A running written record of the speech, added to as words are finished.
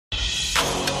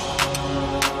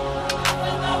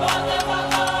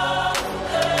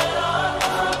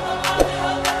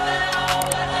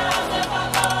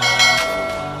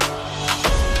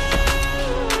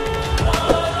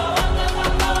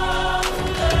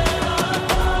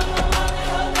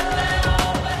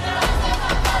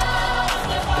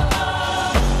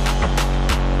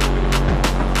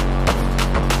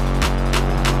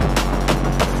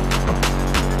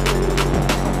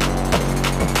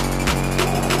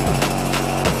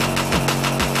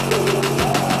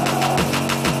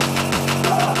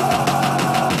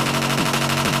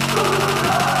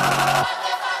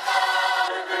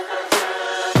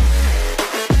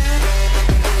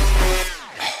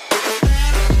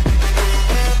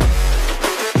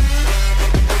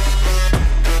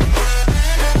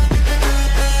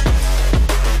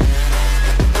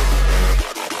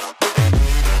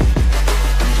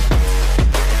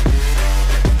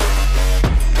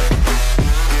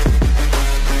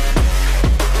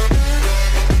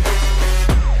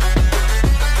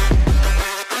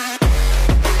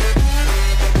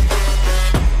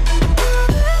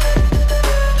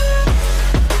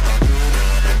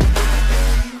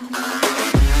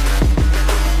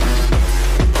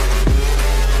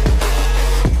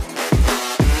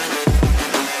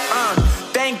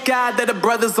God that the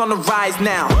brothers on the rise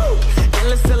now.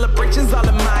 Endless celebrations all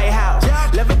in my house.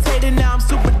 Levitating now, I'm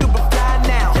super duper fly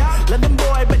now. London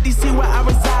boy, but DC where I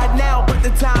reside now. Put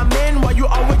the time in while you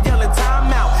always yelling time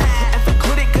out. And for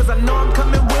quit it, cause I know I'm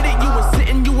coming with it. You were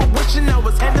sitting, you were wishing I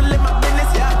was handling my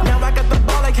business. Now I got the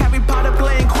ball like Harry Potter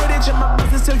playing Quidditch. And my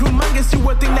business is humongous, you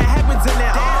would think that happens in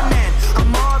there. Oh man,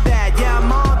 I'm all that, yeah, I'm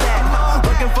all that.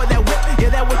 Working for that whip,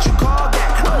 yeah, that what you call that.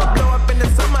 I'ma blow up in the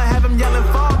summer, have them yelling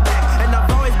fall back. And I've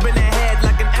always been ahead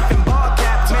like an effing ball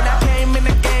cap. Man, I came in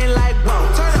the game like, whoa.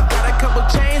 Got a couple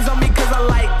chains on me cause I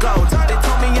like gold. They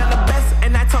told me I'm the best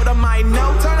and I told them I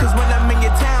know. Cause when I'm in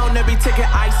your town, every ticket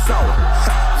I sold.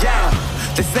 Yeah,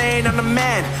 they saying I'm the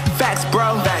man. Facts,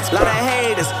 bro. Lot of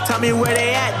haters, tell me where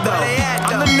they at though.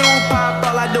 I'm the new pop,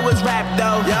 all I do is rap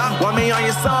though. Want me on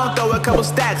your song, throw a couple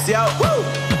stacks, yo.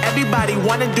 Everybody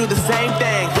wanna do the same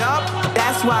thing.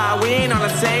 That's why we ain't on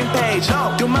the same page.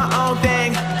 Do my own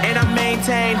thing and I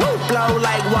maintain. Flow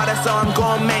like water, so I'm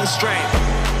going mainstream.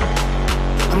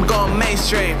 I'm going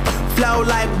mainstream. Flow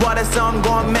like water, so I'm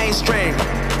going mainstream.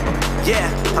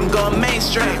 Yeah, I'm going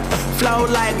mainstream. Flow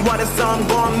like water, so I'm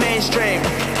going mainstream.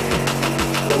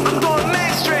 I'm going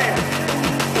mainstream.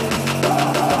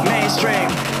 Mainstream.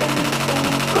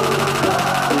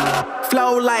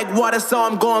 Flow like water, so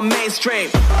I'm going mainstream.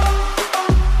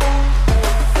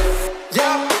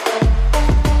 Yeah.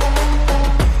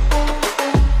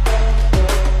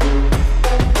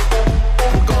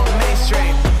 I'm going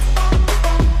mainstream.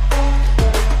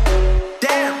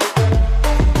 Damn.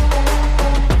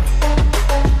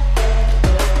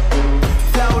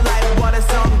 Flow like water,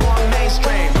 so I'm going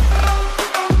mainstream.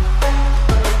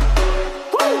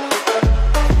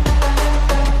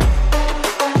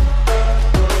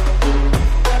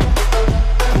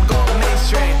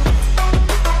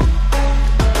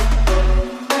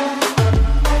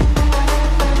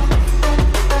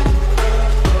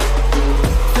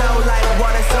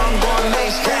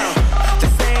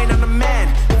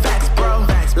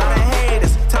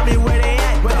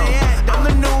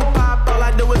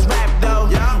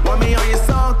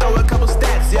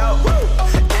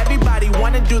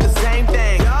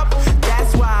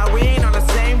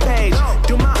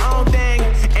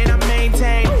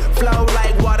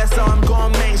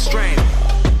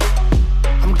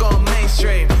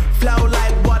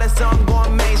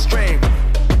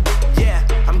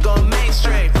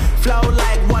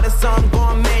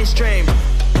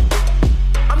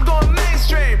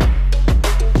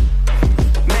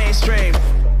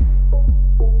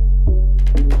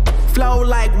 Flow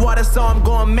like water, so I'm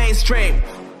going mainstream.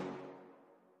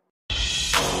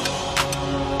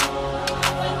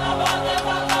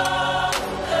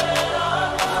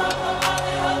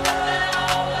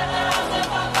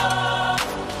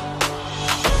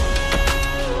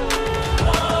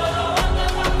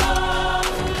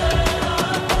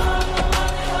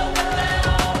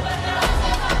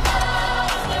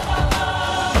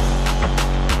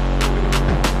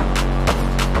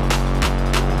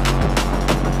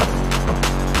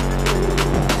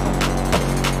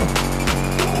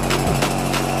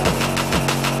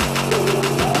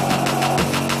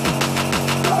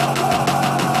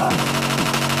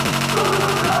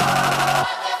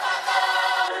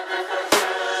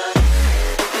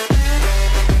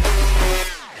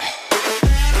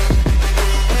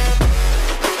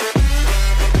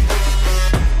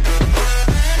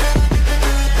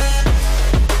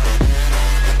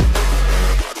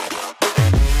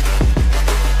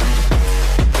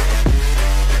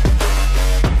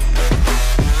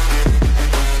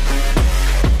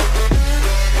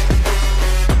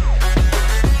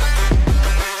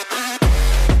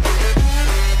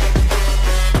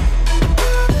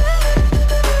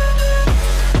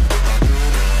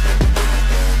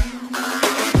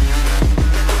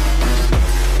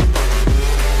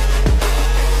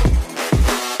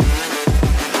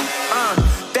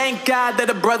 God that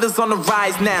the brothers on the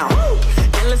rise now.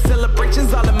 Endless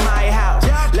celebrations all in my house.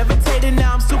 Levitating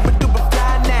now, I'm super duper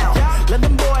fly now.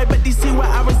 London boy, but DC where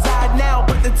I reside now.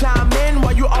 Put the time in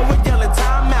while you always yelling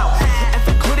time out. And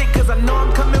for quit it, cause I know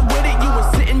I'm coming with it. You were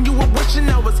sitting, you were wishing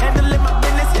I was handling my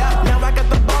business. Now I got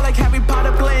the ball like Harry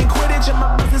Potter playing Quidditch. And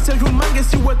my business is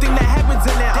humongous, you would think that happens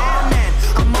in there. Oh man,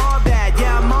 I'm all that,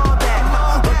 yeah, I'm all that.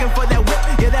 Working for that whip,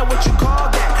 yeah, that what you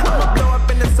call that. I'ma blow up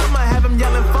in the summer, have them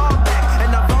yelling fall back.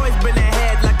 Been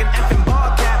ahead like an effing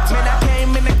ball cap. Man, I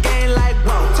came in the game like,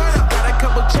 whoa. Got a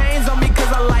couple chains on me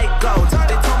cause I like gold.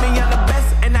 They told me I'm the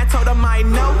best and I told them I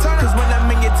know. Cause when I'm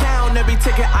in your town, every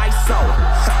ticket I sold.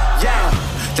 Yeah,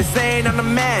 they saying I'm the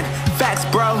man. Facts,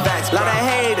 bro. Lot of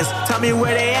haters, tell me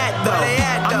where they at though.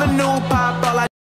 I'm the new pop, all I